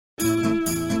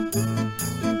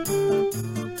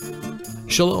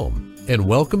Shalom, and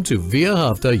welcome to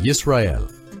V'ahavta Yisrael,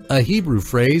 a Hebrew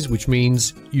phrase which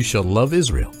means, you shall love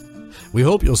Israel. We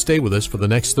hope you'll stay with us for the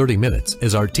next 30 minutes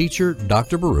as our teacher,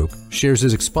 Dr. Baruch, shares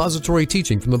his expository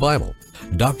teaching from the Bible.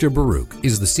 Dr. Baruch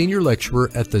is the senior lecturer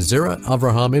at the Zera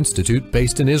Avraham Institute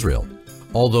based in Israel.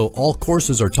 Although all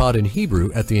courses are taught in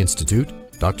Hebrew at the Institute,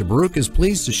 Dr. Baruch is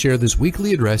pleased to share this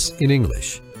weekly address in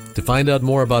English. To find out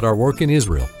more about our work in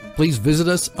Israel, please visit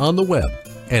us on the web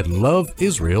at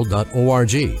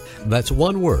loveisrael.org. That's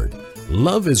one word,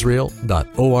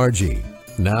 loveisrael.org.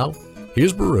 Now,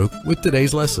 here's Baruch with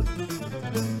today's lesson.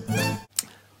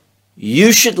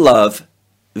 You should love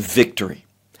victory.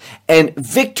 And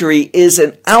victory is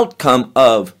an outcome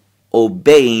of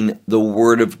obeying the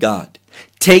Word of God,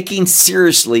 taking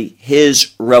seriously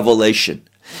His revelation,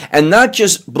 and not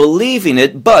just believing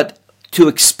it, but to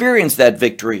experience that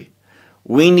victory,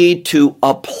 we need to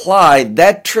apply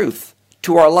that truth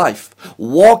to our life.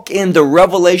 Walk in the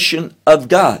revelation of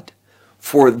God.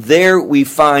 For there we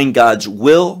find God's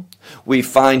will, we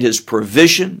find His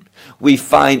provision, we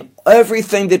find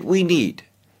everything that we need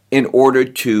in order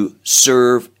to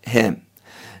serve Him.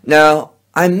 Now,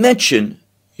 I mentioned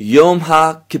Yom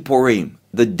HaKippurim,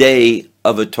 the Day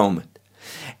of Atonement.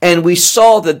 And we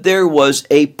saw that there was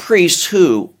a priest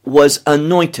who was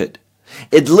anointed.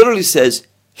 It literally says,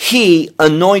 He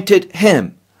anointed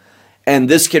him. And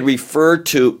this can refer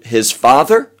to his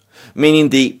father, meaning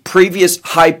the previous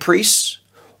high priest,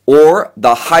 or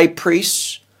the high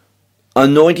priest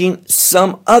anointing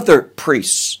some other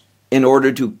priests in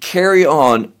order to carry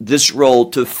on this role,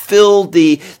 to fill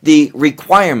the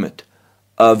requirement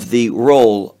of the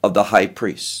role of the high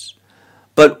priest.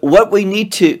 But what we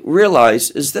need to realize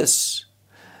is this,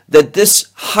 that this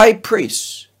high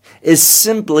priest is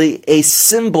simply a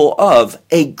symbol of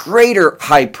a greater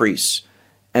high priest,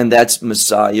 and that's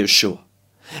Messiah Yeshua.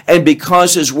 And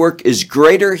because his work is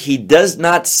greater, he does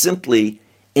not simply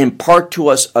impart to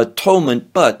us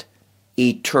atonement, but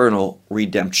eternal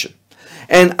redemption.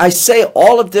 And I say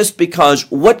all of this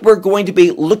because what we're going to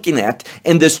be looking at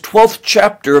in this 12th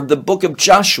chapter of the book of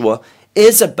Joshua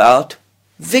is about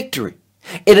victory.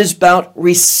 It is about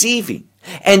receiving.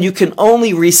 And you can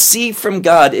only receive from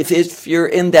God if you're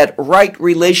in that right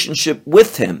relationship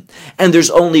with Him. And there's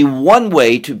only one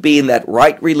way to be in that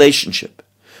right relationship,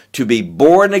 to be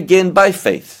born again by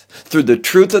faith through the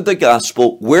truth of the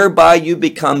gospel, whereby you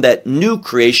become that new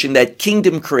creation, that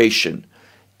kingdom creation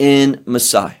in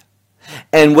Messiah.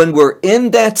 And when we're in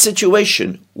that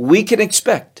situation, we can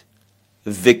expect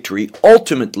victory,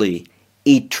 ultimately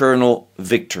eternal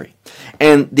victory.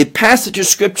 And the passage of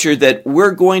scripture that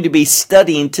we're going to be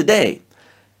studying today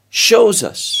shows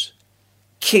us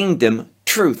kingdom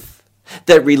truth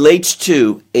that relates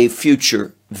to a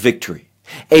future victory.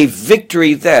 A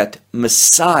victory that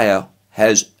Messiah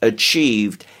has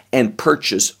achieved and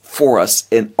purchased for us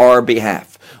in our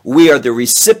behalf. We are the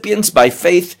recipients by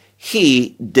faith.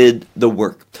 He did the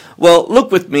work. Well,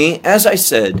 look with me, as I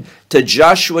said, to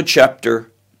Joshua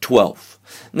chapter 12.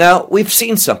 Now, we've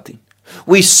seen something.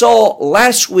 We saw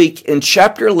last week in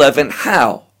chapter 11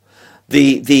 how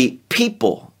the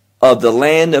people of the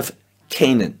land of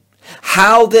Canaan,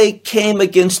 how they came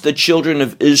against the children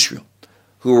of Israel,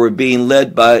 who were being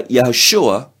led by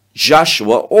Joshua,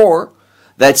 or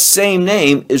that same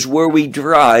name is where we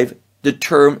derive the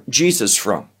term Jesus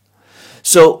from.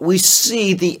 So we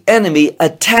see the enemy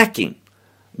attacking,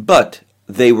 but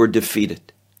they were defeated.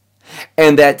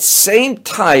 And that same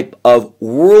type of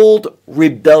world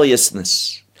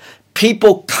rebelliousness,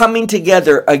 people coming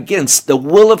together against the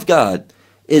will of God,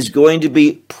 is going to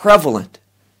be prevalent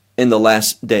in the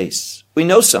last days. We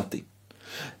know something.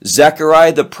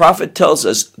 Zechariah the prophet tells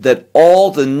us that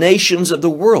all the nations of the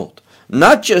world,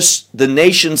 not just the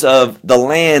nations of the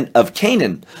land of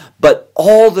Canaan, but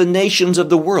all the nations of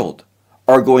the world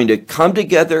are going to come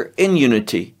together in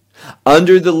unity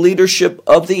under the leadership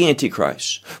of the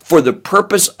Antichrist for the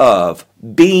purpose of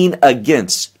being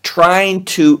against, trying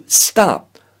to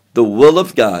stop the will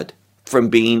of God from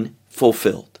being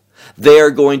fulfilled. They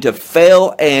are going to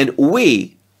fail, and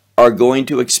we are going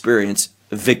to experience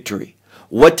victory.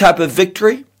 What type of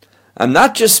victory? I'm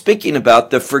not just speaking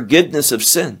about the forgiveness of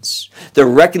sins, the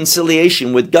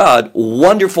reconciliation with God,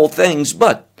 wonderful things,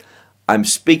 but I'm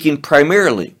speaking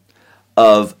primarily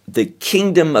of the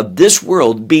kingdom of this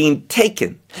world being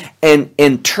taken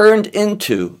and turned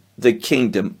into the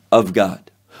kingdom of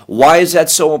God. Why is that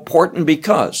so important?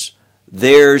 Because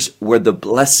there's where the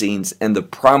blessings and the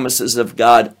promises of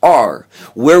God are,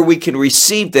 where we can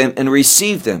receive them and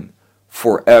receive them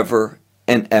forever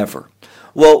and ever.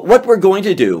 Well, what we're going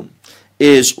to do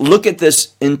is look at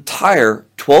this entire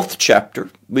 12th chapter.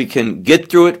 We can get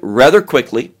through it rather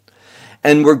quickly,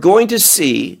 and we're going to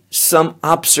see some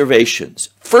observations.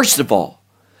 First of all,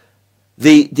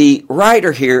 the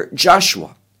writer here,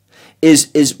 Joshua,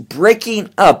 is breaking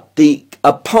up the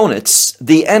opponents,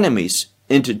 the enemies,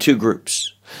 into two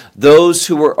groups. Those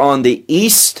who were on the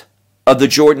east of the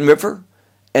Jordan River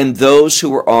and those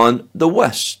who were on the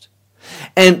west.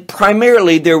 And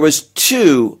primarily there was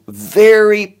two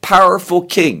very powerful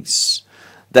kings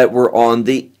that were on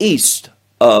the east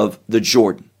of the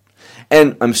Jordan.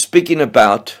 And I'm speaking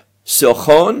about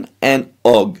Sihon and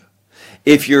Og.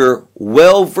 If you're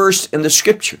well versed in the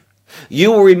scripture,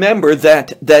 you will remember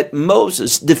that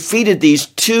Moses defeated these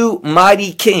two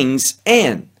mighty kings,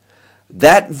 and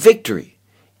that victory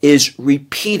is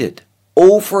repeated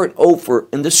over and over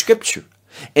in the scripture,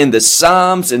 in the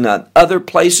Psalms and on other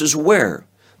places where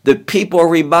the people are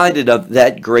reminded of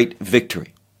that great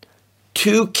victory.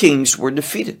 Two kings were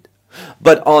defeated.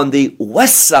 But on the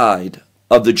west side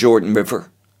of the Jordan River,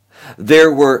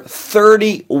 there were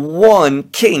 31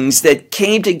 kings that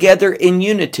came together in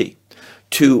unity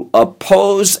to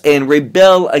oppose and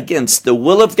rebel against the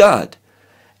will of God.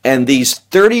 And these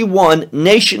 31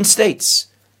 nation states,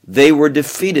 they were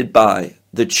defeated by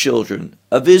the children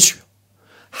of Israel.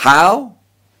 How?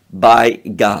 By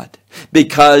God.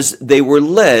 Because they were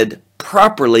led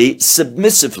properly,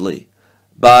 submissively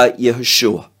by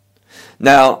Yehoshua.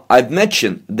 Now, I've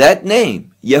mentioned that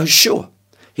name, Yehoshua.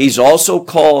 He's also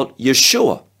called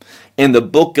Yeshua in the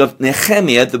book of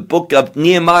Nehemiah, the book of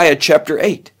Nehemiah chapter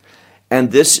 8.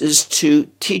 And this is to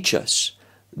teach us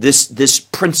this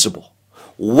principle.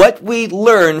 What we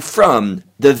learn from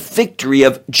the victory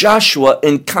of Joshua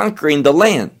in conquering the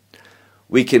land,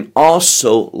 we can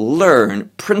also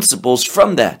learn principles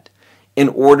from that in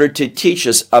order to teach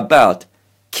us about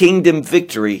kingdom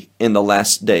victory in the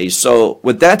last days. So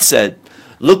with that said,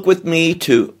 look with me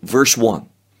to verse 1.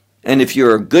 And if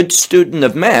you're a good student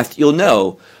of math, you'll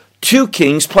know 2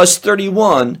 kings plus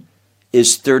 31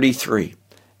 is 33.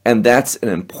 And that's an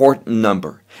important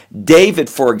number. David,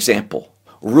 for example,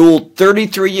 ruled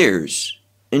 33 years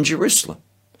in Jerusalem.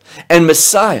 And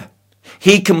Messiah,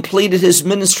 he completed his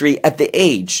ministry at the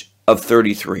age of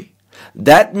 33.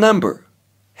 That number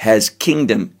has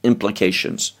kingdom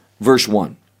implications. Verse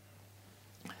 1.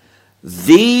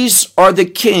 These are the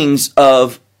kings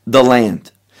of the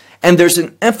land. And there's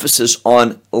an emphasis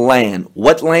on land.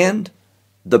 What land?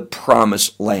 The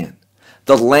promised land.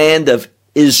 The land of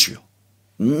Israel.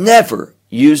 Never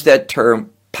use that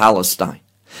term Palestine.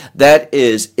 That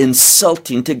is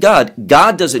insulting to God.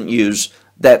 God doesn't use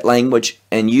that language,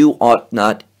 and you ought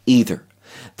not either.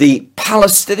 The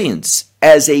Palestinians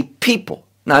as a people,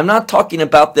 now I'm not talking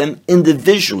about them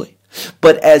individually,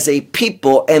 but as a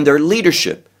people and their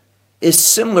leadership is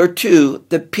similar to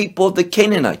the people of the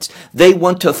Canaanites. They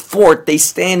want to thwart, they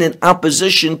stand in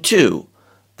opposition to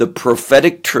the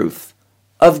prophetic truth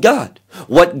of God,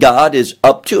 what God is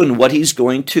up to and what he's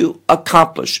going to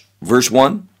accomplish. Verse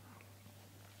 1.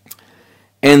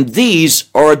 And these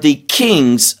are the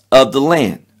kings of the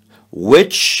land,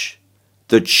 which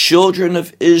the children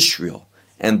of Israel,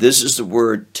 and this is the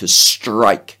word to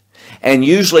strike. And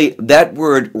usually that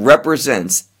word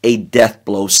represents a death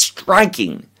blow,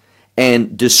 striking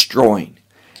and destroying,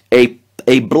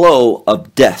 a blow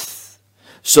of death.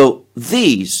 So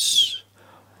these,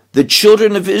 the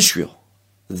children of Israel,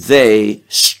 they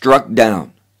struck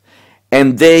down,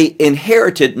 and they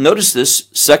inherited, notice this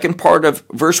second part of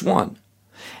verse 1,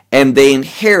 and they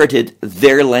inherited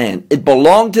their land. It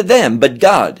belonged to them, but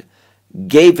God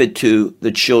gave it to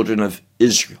the children of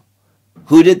Israel.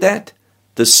 Who did that?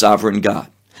 The sovereign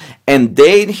God. And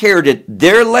they inherited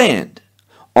their land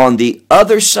on the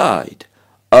other side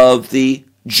of the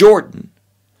Jordan,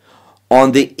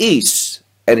 on the east,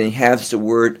 and it has the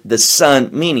word the sun,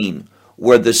 meaning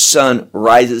where the sun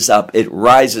rises up, it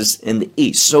rises in the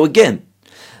east. So again,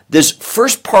 this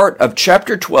first part of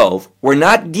chapter 12, we're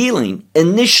not dealing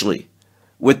initially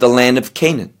with the land of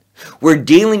Canaan. We're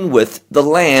dealing with the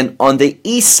land on the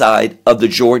east side of the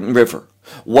Jordan River,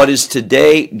 what is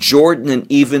today Jordan and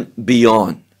even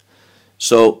beyond.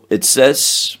 So it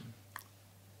says,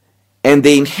 and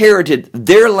they inherited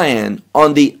their land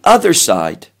on the other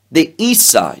side, the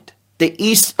east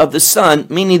of the sun,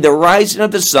 meaning the rising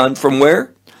of the sun from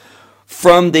where?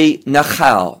 From the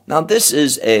Nahal. Now this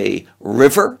is a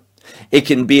river. It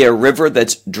can be a river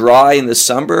that's dry in the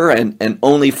summer and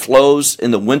only flows in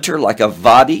the winter like a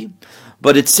vadi.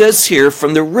 But it says here,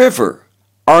 from the river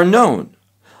Arnon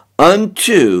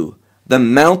unto the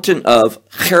mountain of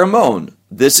Hermon.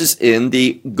 This is in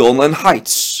the Golan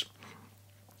Heights.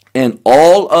 and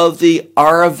all of the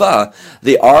Arava.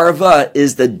 The Arava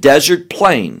is the desert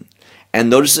plain. And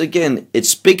notice again, it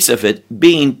speaks of it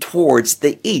being towards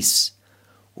the east.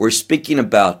 We're speaking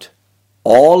about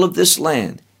all of this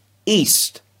land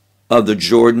east of the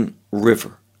Jordan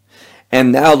River.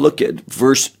 And now look at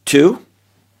verse 2.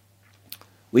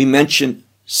 We mentioned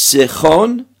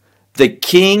Sihon, the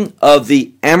king of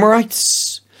the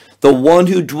Amorites, the one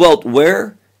who dwelt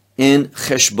where? In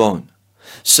Heshbon.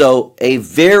 So a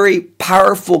very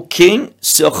powerful king,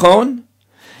 Sihon,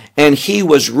 and he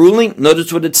was ruling,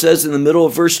 notice what it says in the middle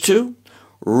of verse 2,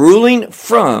 ruling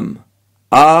from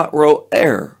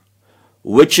Aroer,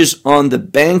 which is on the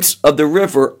banks of the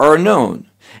river Arnon,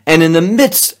 and in the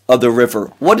midst of the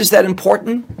river. What is that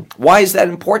important? Why is that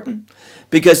important?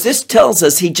 Because this tells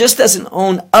us he just doesn't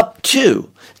own up to,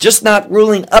 just not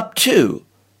ruling up to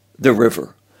the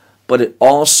river, but it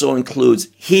also includes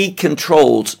he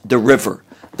controls the river,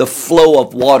 the flow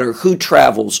of water, who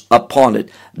travels upon it.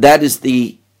 That is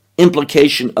the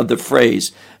implication of the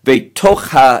phrase,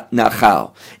 Vetocha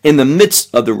Nachal, in the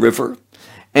midst of the river.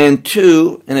 And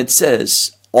two, and it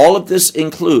says, all of this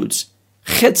includes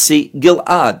Chetzi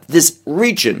Gilad, this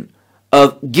region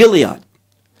of Gilead,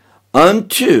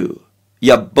 unto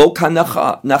Yabok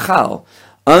Nachal,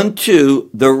 unto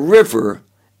the river,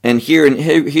 and here in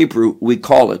Hebrew we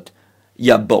call it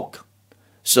Yabok.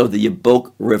 So the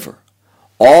Yabok River.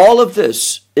 All of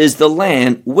this is the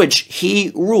land which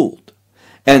he ruled.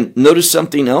 And notice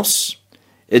something else.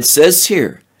 It says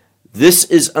here, this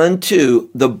is unto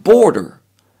the border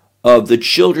of the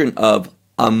children of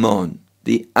Ammon,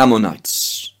 the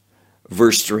Ammonites.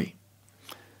 Verse 3.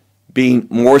 Being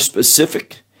more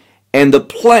specific, and the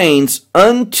plains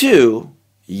unto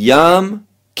Yam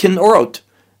Kinnerot.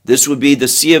 This would be the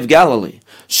Sea of Galilee.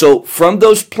 So from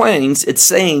those plains, it's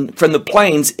saying, from the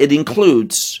plains, it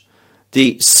includes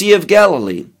the Sea of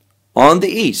Galilee on the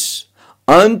east,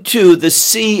 unto the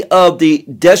sea of the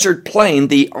desert plain,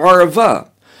 the Arava,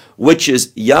 which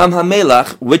is Yam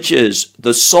HaMelach, which is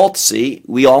the Salt Sea.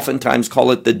 We oftentimes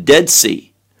call it the Dead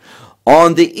Sea.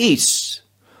 On the east,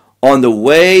 on the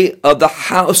way of the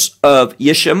house of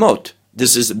Yeshemot.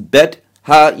 This is Bet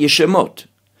HaYeshemot.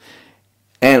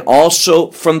 And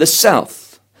also from the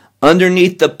south,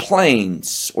 underneath the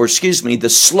plains, the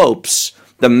slopes,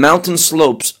 the mountain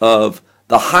slopes of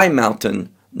the high mountain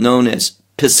known as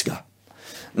Pisgah.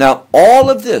 Now, all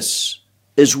of this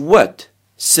is what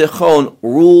Sihon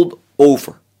ruled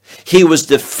over. He was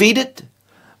defeated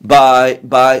by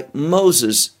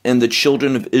Moses and the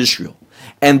children of Israel,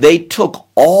 and they took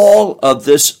all of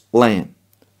this land.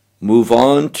 Move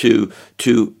on to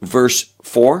verse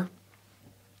 4.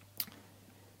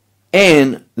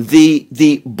 And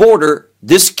the border,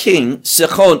 this king,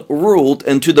 Sihon, ruled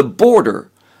into the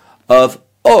border of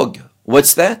Og.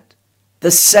 What's that?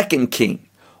 The second king.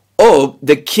 Og,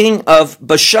 the king of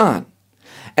Bashan.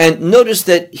 And notice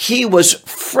that he was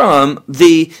from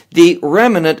the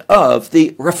remnant of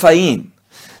the Rephaim.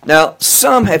 Now,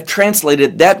 some have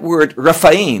translated that word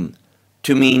Rephaim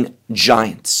to mean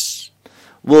giants.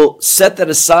 We'll set that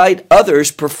aside.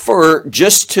 Others prefer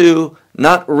just to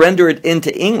not render it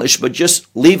into English, but just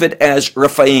leave it as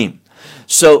Rephaim.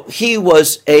 So he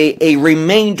was a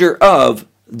remainder of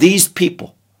these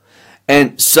people.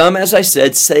 And some, as I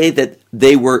said, say that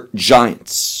they were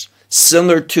giants,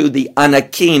 similar to the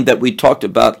Anakim that we talked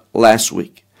about last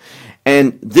week.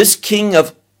 And this king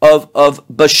of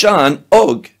Bashan,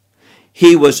 Og,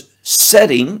 he was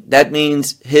setting, that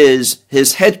means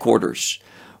his headquarters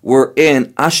were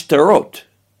in Ashtaroth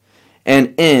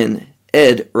and in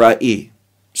Edrei.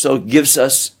 So it gives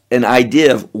us an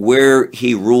idea of where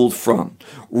he ruled from.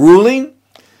 Ruling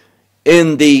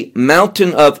in the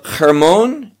mountain of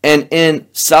Hermon and in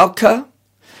Salca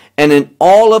and in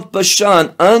all of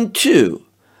Bashan unto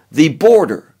the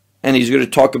border. And he's going to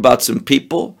talk about some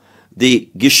people, the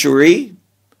Geshuri,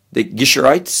 the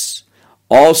Geshurites,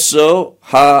 also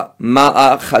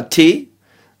Ha-Ma'achati,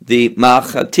 the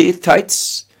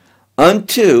Ma'achathites,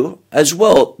 unto as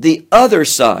well the other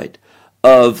side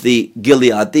of the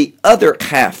Gilead, the other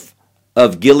half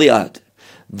of Gilead.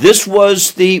 This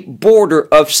was the border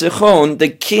of Sihon, the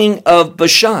king of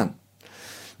Bashan.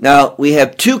 Now, we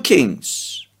have two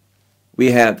kings.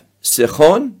 We have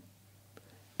Sihon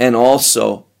and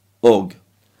also Og.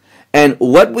 And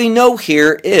what we know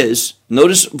here is,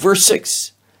 notice verse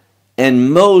 6,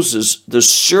 and Moses, the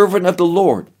servant of the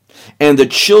Lord, and the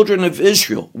children of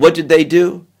Israel, what did they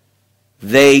do?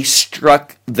 They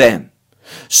struck them.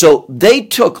 So they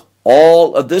took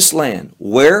all of this land,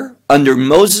 where? Under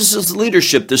Moses'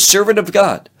 leadership, the servant of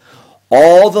God,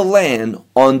 all the land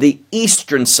on the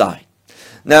eastern side.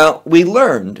 Now, we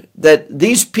learned that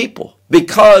these people,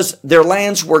 because their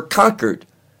lands were conquered,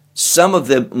 some of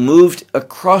them moved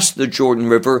across the Jordan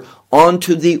River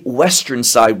onto the western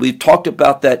side. We've talked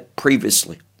about that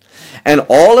previously. And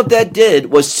all of that did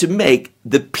was to make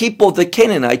the people of the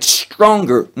Canaanites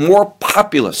stronger, more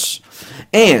populous,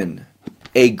 and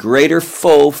a greater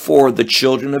foe for the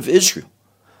children of Israel.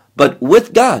 But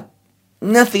with God,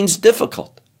 nothing's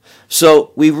difficult.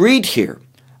 So we read here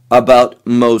about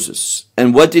Moses.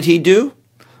 And what did he do?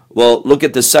 Well, look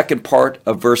at the second part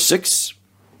of verse 6.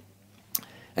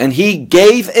 And he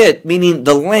gave it, meaning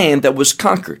the land that was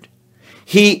conquered.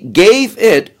 He gave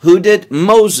it, who did?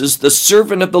 Moses, the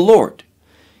servant of the Lord.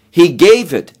 He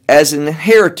gave it as an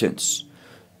inheritance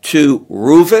to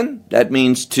Reuben, that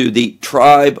means to the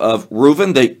tribe of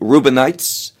Reuben, the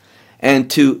Reubenites, and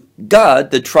to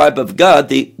Gad, the tribe of Gad,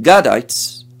 the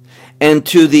Gadites, and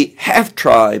to the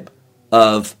half-tribe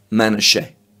of Manasseh.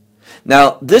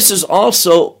 Now, this is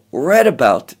also read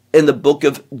about in the book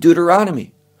of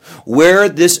Deuteronomy, where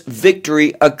this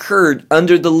victory occurred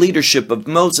under the leadership of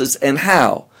Moses, and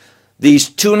how these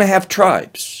 2.5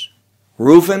 tribes,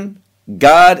 Reuben,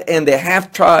 Gad, and the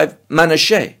half-tribe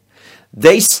Manasseh,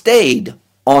 they stayed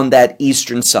on that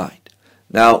eastern side.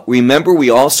 Now, remember, we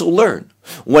also learned,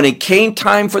 when it came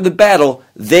time for the battle,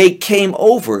 they came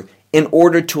over in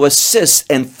order to assist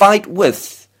and fight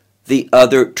with the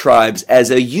other tribes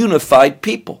as a unified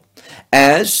people,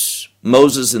 as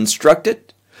Moses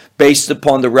instructed, based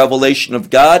upon the revelation of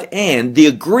God and the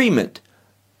agreement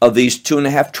of these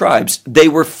 2.5 tribes. They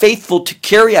were faithful to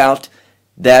carry out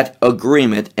that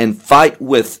agreement and fight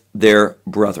with their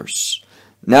brothers.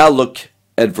 Now look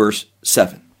at verse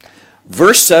 7.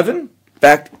 Verse 7, in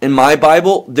fact, in my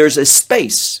Bible, there's a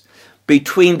space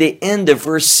between the end of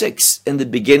verse 6 and the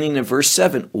beginning of verse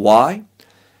 7. Why?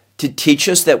 To teach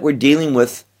us that we're dealing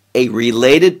with a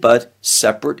related but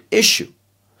separate issue.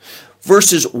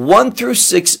 Verses 1 through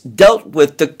 6 dealt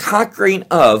with the conquering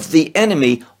of the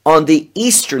enemy on the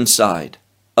eastern side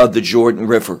of the Jordan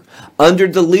River under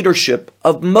the leadership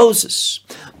of Moses.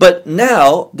 But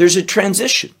now there's a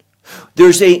transition.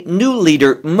 There's a new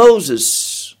leader,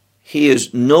 Moses. He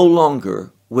is no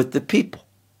longer with the people.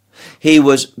 He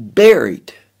was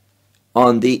buried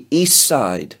on the east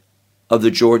side of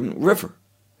the Jordan River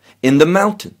in the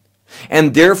mountain.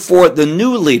 And therefore the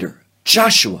new leader,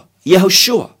 Joshua,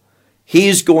 Yehoshua, he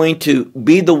is going to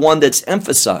be the one that's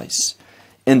emphasized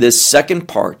in this second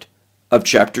part of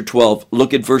chapter 12.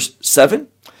 Look at verse 7.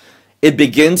 It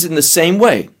begins in the same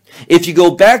way. If you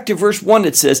go back to verse 1,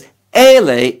 it says,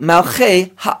 Ele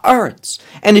malchei haaretz.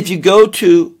 And if you go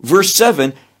to verse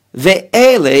 7,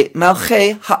 Ve'ele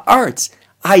malchei haaretz.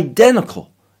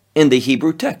 Identical in the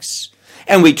Hebrew text.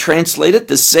 And we translate it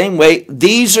the same way.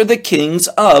 These are the kings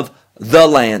of the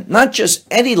land. Not just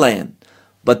any land,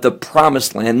 but the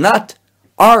promised land. Not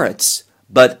Aretz,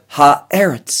 but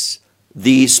Haaretz,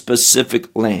 the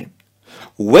specific land.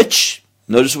 Which,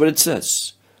 notice what it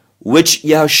says, which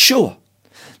Yahshua.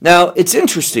 Now, it's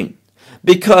interesting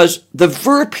because the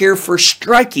verb here for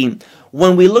striking,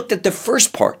 when we looked at the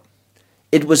first part,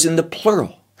 it was in the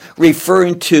plural,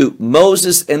 referring to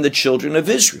Moses and the children of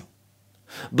Israel.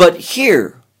 But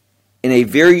here, in a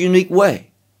very unique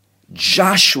way,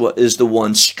 Joshua is the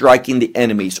one striking the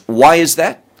enemies. Why is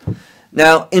that?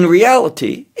 Now, in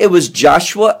reality, it was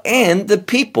Joshua and the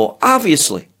people,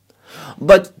 obviously.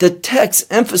 But the text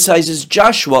emphasizes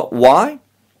Joshua. Why?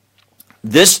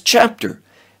 This chapter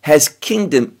has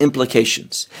kingdom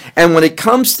implications. And when it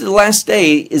comes to the last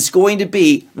day, it's going to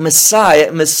be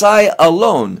Messiah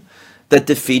alone, that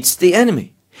defeats the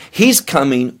enemy. He's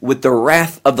coming with the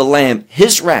wrath of the Lamb,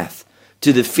 his wrath,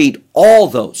 to defeat all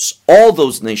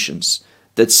those nations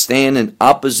that stand in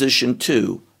opposition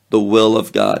to the will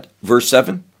of God. Verse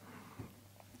 7.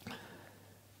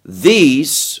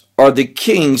 These are the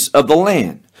kings of the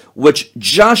land, which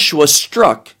Joshua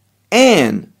struck,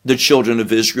 and the children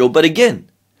of Israel. But again,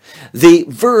 the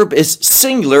verb is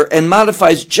singular and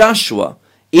modifies Joshua,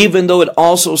 even though it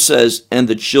also says, and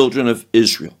the children of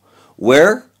Israel.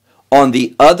 Where? On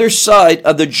the other side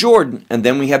of the Jordan. And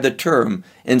then we have the term,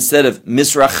 instead of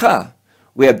Mizracha,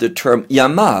 we have the term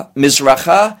Yamah.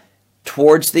 Mizracha,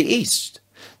 towards the east.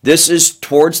 This is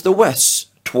towards the west.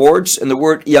 Towards, and the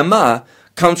word Yamah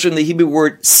comes from the Hebrew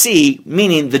word sea,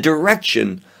 meaning the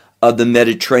direction of the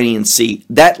Mediterranean Sea.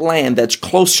 That land that's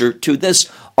closer to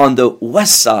this on the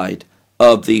west side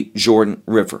of the Jordan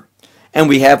River. And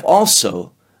we have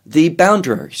also the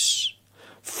boundaries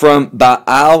from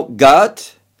Baal Gad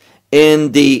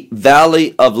in the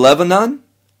valley of Lebanon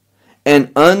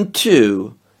and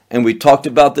unto, and we talked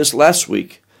about this last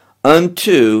week,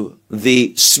 unto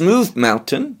the smooth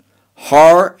mountain,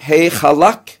 Har He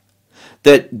Halak,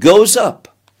 that goes up,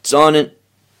 it's on a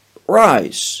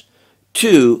rise,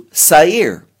 to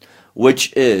Seir,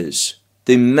 which is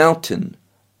the mountain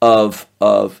of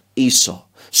Esau.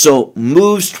 So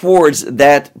moves towards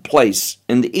that place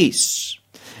in the east.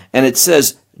 And it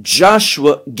says,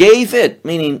 Joshua gave it,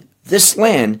 meaning this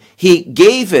land, he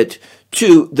gave it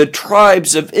to the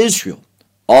tribes of Israel.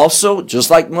 Also, just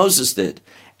like Moses did,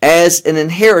 as an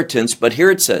inheritance, but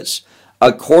here it says,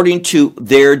 according to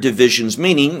their divisions,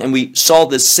 meaning, and we saw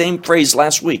this same phrase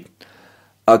last week,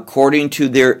 according to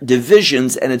their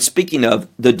divisions, and it's speaking of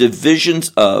the divisions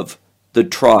of the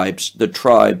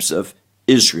tribes of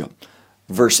Israel.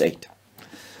 Verse 8.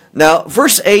 Now,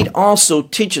 verse 8 also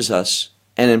teaches us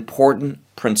an important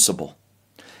principle,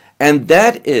 and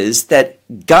that is that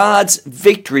God's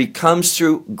victory comes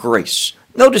through grace.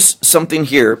 Notice something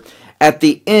here at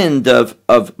the end of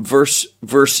verse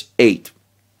 8.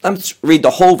 Let's read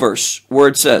the whole verse where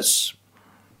it says,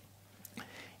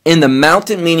 in the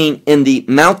mountain, meaning in the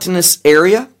mountainous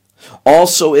area,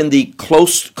 also in the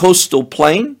coastal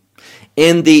plain,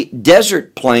 in the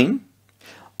desert plain,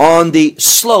 on the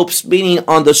slopes, meaning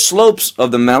on the slopes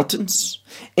of the mountains,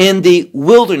 in the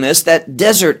wilderness, that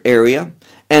desert area,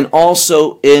 and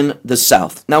also in the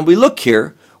south. Now we look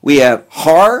here, we have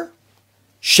Har,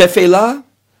 Shephelah,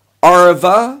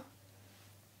 Arava,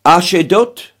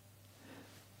 Ashedot,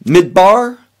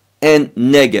 Midbar, and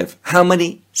Negev. How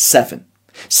many? 7.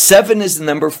 7 is the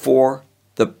number for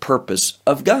the purpose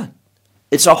of God.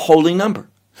 It's a holy number.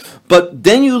 But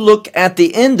then you look at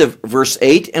the end of verse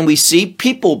 8 and we see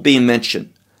people being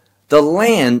mentioned. The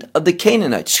land of the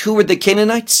Canaanites. Who were the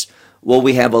Canaanites? Well,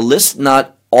 we have a list,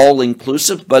 not all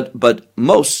inclusive, but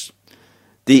most.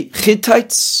 The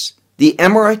Hittites, the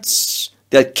Amorites,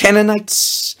 the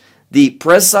Canaanites, the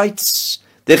Perizzites,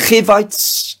 the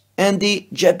Hivites, and the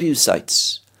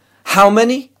Jebusites. How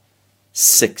many?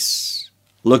 6.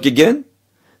 Look again.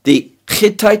 The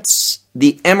Hittites,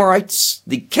 the Amorites,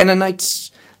 the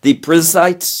Canaanites, the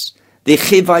Perizzites, the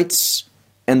Hivites,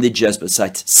 and the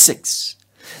Jebusites. 6.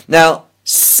 Now,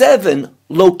 7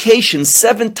 locations,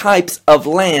 7 types of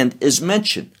land is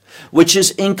mentioned, which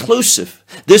is inclusive.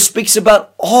 This speaks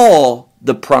about all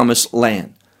the promised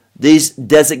land. These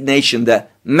designation, the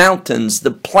mountains,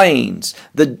 the plains,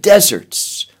 the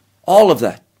deserts, all of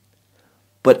that.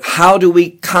 But how do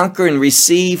we conquer and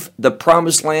receive the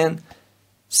promised land?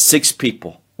 6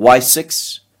 people. Why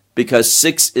 6? Because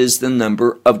 6 is the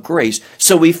number of grace.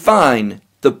 So we find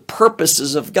the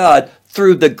purposes of God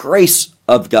through the grace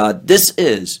of God. This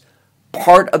is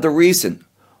part of the reason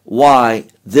why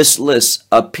this list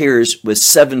appears with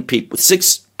 7 people,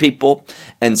 6 people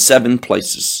and 7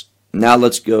 places. Now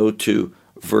let's go to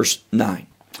verse 9.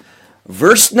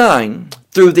 Verse 9,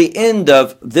 through the end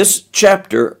of this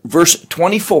chapter, verse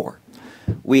 24,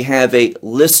 we have a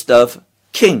list of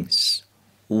kings,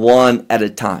 one at a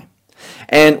time.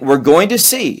 And we're going to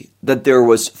see that there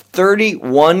was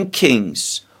 31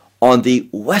 kings on the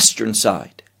western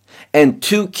side and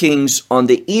 2 kings on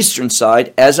the eastern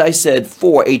side, as I said,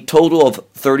 for a total of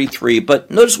 33.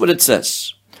 But notice what it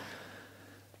says.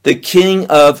 The king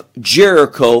of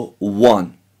Jericho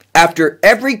won. After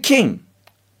every king,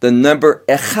 the number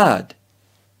Echad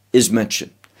is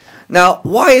mentioned. Now,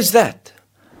 why is that?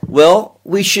 Well,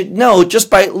 we should know just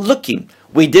by looking.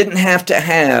 We didn't have to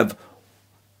have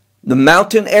the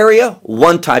mountain area,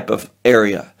 one type of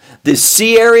area. The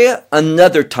sea area,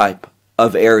 another type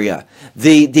of area.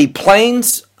 The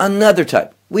plains, another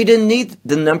type. We didn't need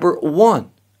the number 1.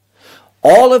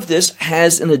 All of this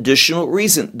has an additional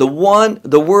reason. The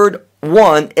word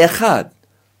one, echad,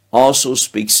 also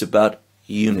speaks about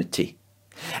unity.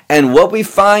 And what we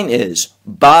find is,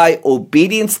 by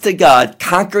obedience to God,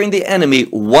 conquering the enemy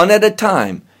one at a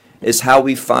time, is how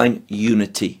we find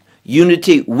unity.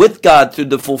 Unity with God through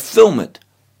the fulfillment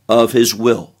of His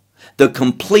will. The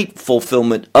complete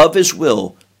fulfillment of His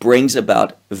will brings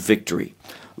about victory.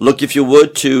 Look, if you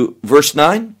would, to verse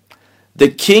 9. The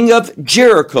king of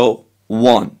Jericho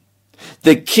won.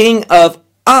 The king of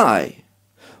Ai,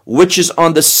 which is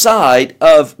on the side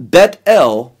of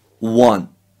Bet-El, won.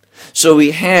 So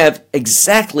we have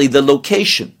exactly the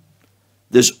location.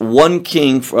 There's one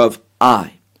king of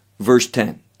Ai. Verse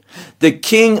 10. The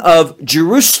king of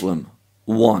Jerusalem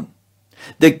won.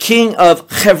 The king of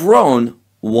Hebron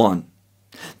won.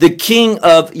 The king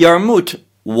of Yarmut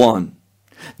won.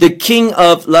 The king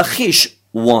of Lachish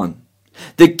won.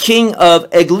 The king of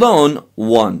Eglon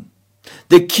won.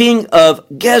 The king of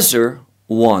Gezer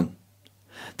won.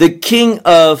 The king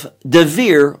of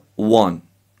Devir won.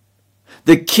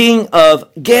 The king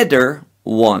of Geder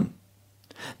won.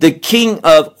 The king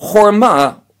of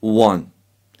Hormah won.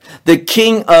 The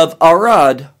king of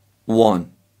Arad,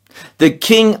 1. The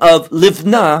king of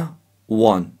Livnah,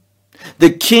 1. The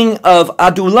king of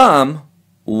Adullam,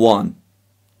 1.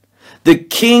 The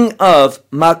king of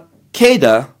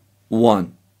Makkedah,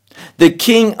 1. The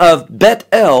king of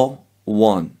Bet-El,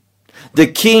 1. The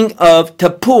king of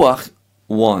Tappuach,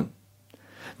 1.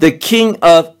 The king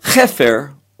of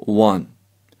Hepher, 1.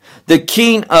 The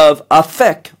king of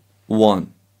Aphek,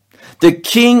 1. The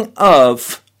king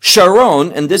of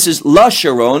Sharon, and this is La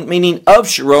Sharon, meaning of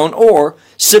Sharon, or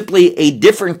simply a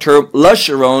different term, La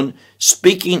Sharon,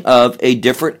 speaking of a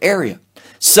different area.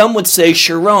 Some would say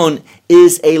Sharon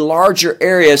is a larger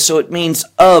area, so it means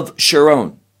of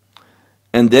Sharon.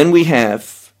 And then we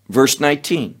have verse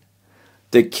 19,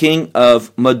 the king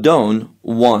of Madon,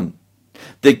 1.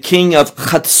 The king of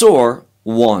Chatzor,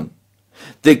 1.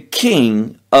 The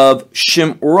king of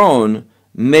Shimron,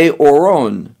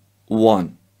 Meoron,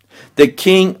 1. The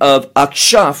king of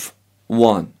Akshaph,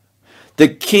 1. The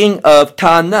king of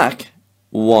Taanach,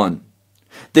 1.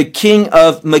 The king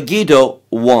of Megiddo,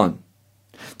 1.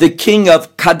 The king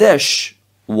of Kadesh,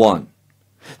 1.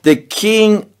 The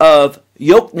king of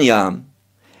Yokneam,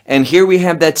 and here we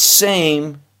have that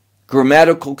same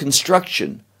grammatical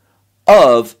construction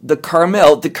of the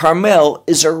Carmel. The Carmel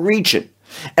is a region,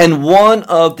 and one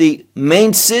of the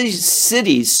main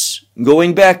cities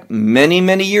going back many,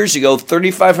 many years ago,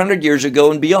 3,500 years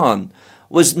ago and beyond,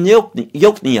 was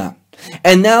Yokneam.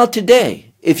 And now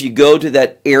today, if you go to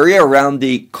that area around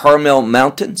the Carmel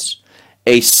Mountains,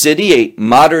 a city, a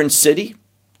modern city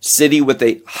with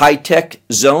a high-tech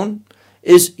zone,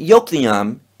 is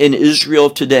Yokneam in Israel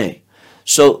today.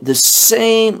 So the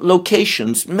same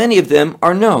locations, many of them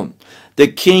are known. The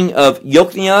king of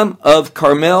Yokneam of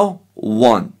Carmel,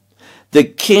 1. The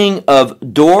king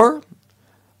of Dor,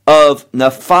 of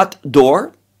Naphat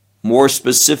Dor, more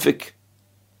specific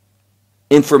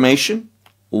information,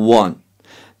 1.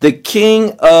 The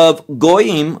king of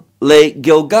Goyim Le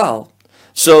Gilgal.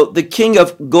 So the king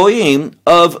of Goyim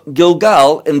of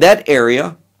Gilgal in that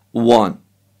area, 1.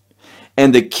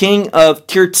 And the king of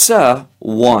Tirzah,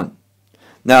 1.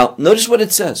 Now, notice what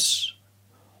it says.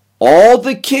 All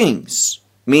the kings,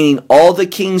 meaning all the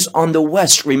kings on the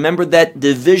west, remember that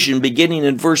division beginning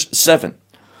in verse 7.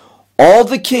 All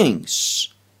the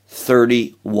kings,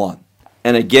 31.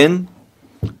 And again,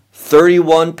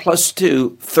 31 plus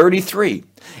 2, 33.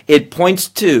 It points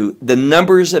to the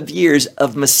numbers of years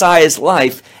of Messiah's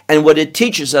life, and what it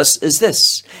teaches us is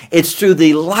this. It's through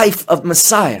the life of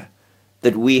Messiah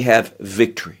that we have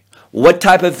victory. What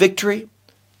type of victory?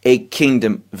 A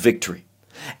kingdom victory.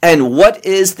 And what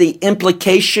is the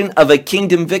implication of a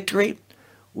kingdom victory?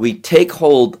 We take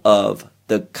hold of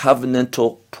the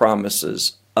covenantal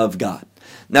promises of God.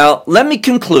 Now, let me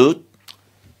conclude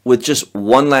with just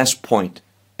one last point,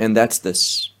 and that's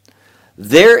this.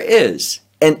 There is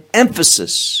an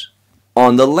emphasis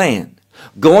on the land.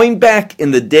 Going back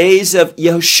in the days of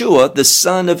Yehoshua, the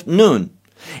son of Nun,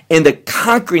 and the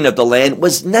conquering of the land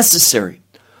was necessary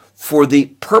for the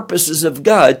purposes of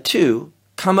God to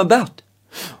come about.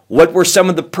 What were some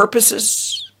of the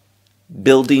purposes?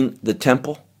 Building the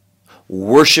temple,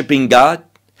 worshiping God,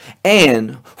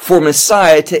 and for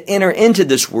Messiah to enter into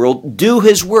this world, do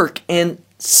his work. And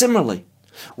similarly,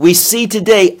 we see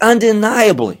today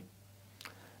undeniably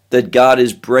that God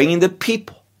is bringing the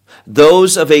people,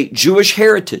 those of a Jewish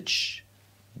heritage,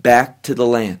 back to the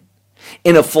land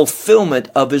in a fulfillment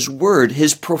of his word,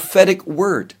 his prophetic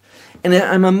word. And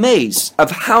I'm amazed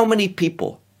of how many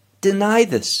people deny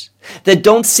this, that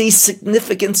don't see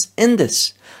significance in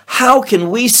this. How can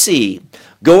we see,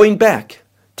 going back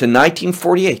to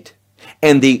 1948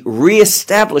 and the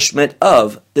reestablishment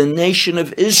of the nation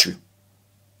of Israel,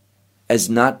 as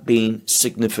not being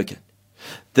significant?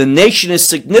 The nation is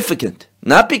significant,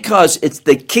 not because it's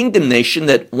the kingdom nation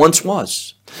that once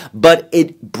was, but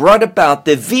it brought about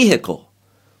the vehicle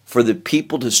for the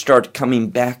people to start coming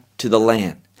back to the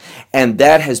land. And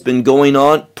that has been going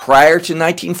on prior to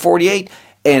 1948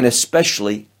 and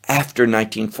especially after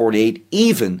 1948,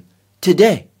 even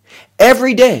today.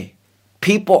 Every day,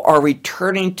 people are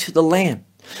returning to the land.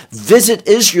 Visit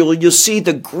Israel, you'll see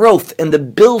the growth and the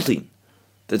building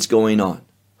that's going on.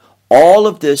 All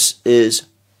of this is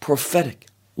prophetic.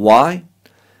 Why?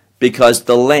 Because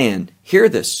the land, hear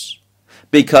this,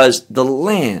 because the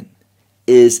land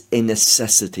is a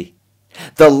necessity.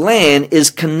 The land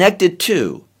is connected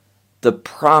to the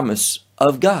promise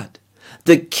of God,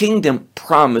 the kingdom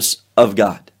promise of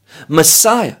God.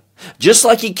 Messiah, just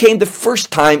like he came the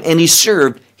first time and he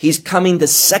served, he's coming the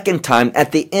second time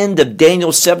at the end of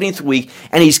Daniel's 70th week,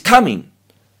 and he's coming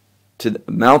to the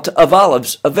Mount of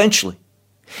Olives eventually.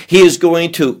 He is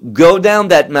going to go down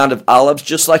that Mount of Olives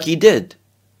just like he did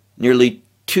nearly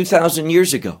 2,000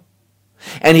 years ago.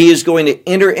 And he is going to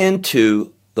enter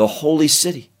into the holy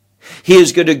city. He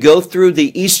is going to go through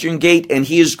the eastern gate, and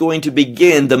he is going to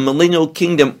begin the millennial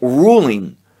kingdom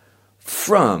ruling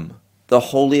from the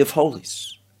Holy of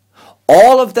Holies.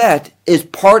 All of that is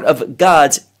part of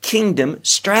God's kingdom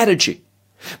strategy.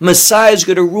 Messiah is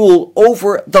going to rule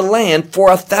over the land for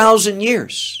 1,000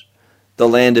 years, the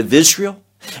land of Israel,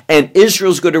 and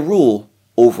Israel is going to rule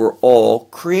over all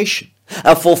creation.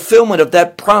 A fulfillment of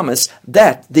that promise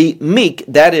that the meek,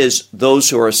 that is, those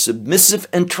who are submissive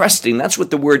and trusting, that's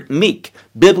what the word meek,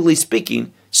 biblically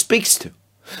speaking, speaks to.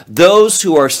 Those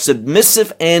who are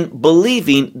submissive and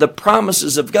believing the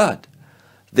promises of God,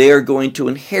 they are going to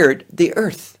inherit the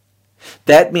earth.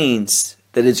 That means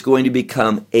that it's going to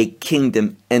become a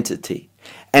kingdom entity.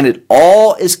 And it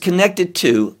all is connected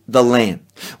to the land.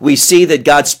 We see that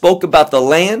God spoke about the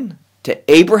land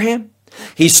to Abraham.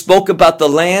 He spoke about the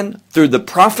land through the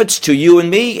prophets to you and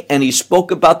me, and he spoke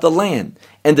about the land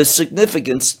and the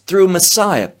significance through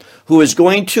Messiah, who is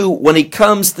going to, when he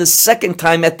comes the second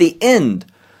time at the end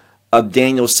of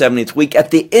Daniel's 70th week,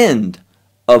 at the end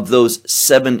of those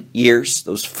 7 years,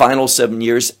 those final 7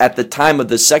 years, at the time of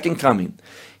the second coming,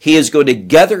 he is going to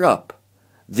gather up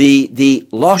the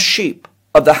lost sheep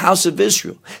of the house of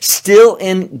Israel, still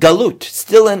in galut,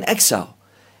 still in exile.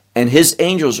 And his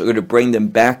angels are going to bring them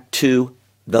back to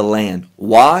the land.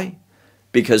 Why?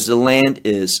 Because the land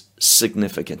is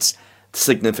significant.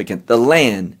 The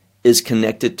land is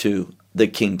connected to the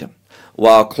kingdom.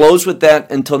 Well, I'll close with that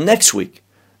until next week.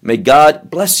 May God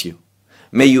bless you.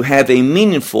 May you have a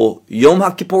meaningful Yom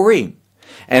HaKippurim.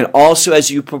 And also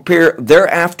as you prepare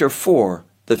thereafter for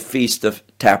the Feast of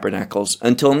Tabernacles.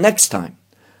 Until next time,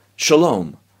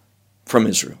 Shalom from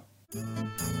Israel.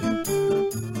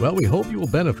 Well, we hope you will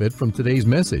benefit from today's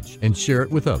message and share it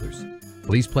with others.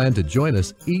 Please plan to join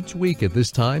us each week at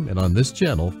this time and on this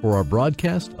channel for our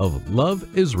broadcast of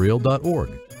loveisrael.org.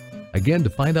 Again, to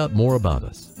find out more about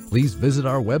us, please visit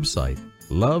our website,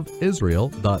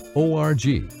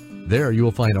 loveisrael.org. There you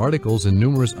will find articles and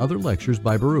numerous other lectures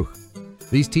by Baruch.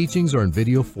 These teachings are in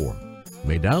video form. You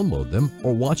may download them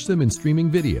or watch them in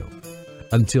streaming video.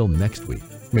 Until next week,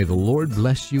 may the Lord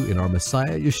bless you in our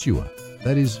Messiah Yeshua,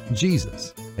 that is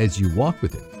Jesus, as you walk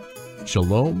with him.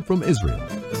 Shalom from Israel.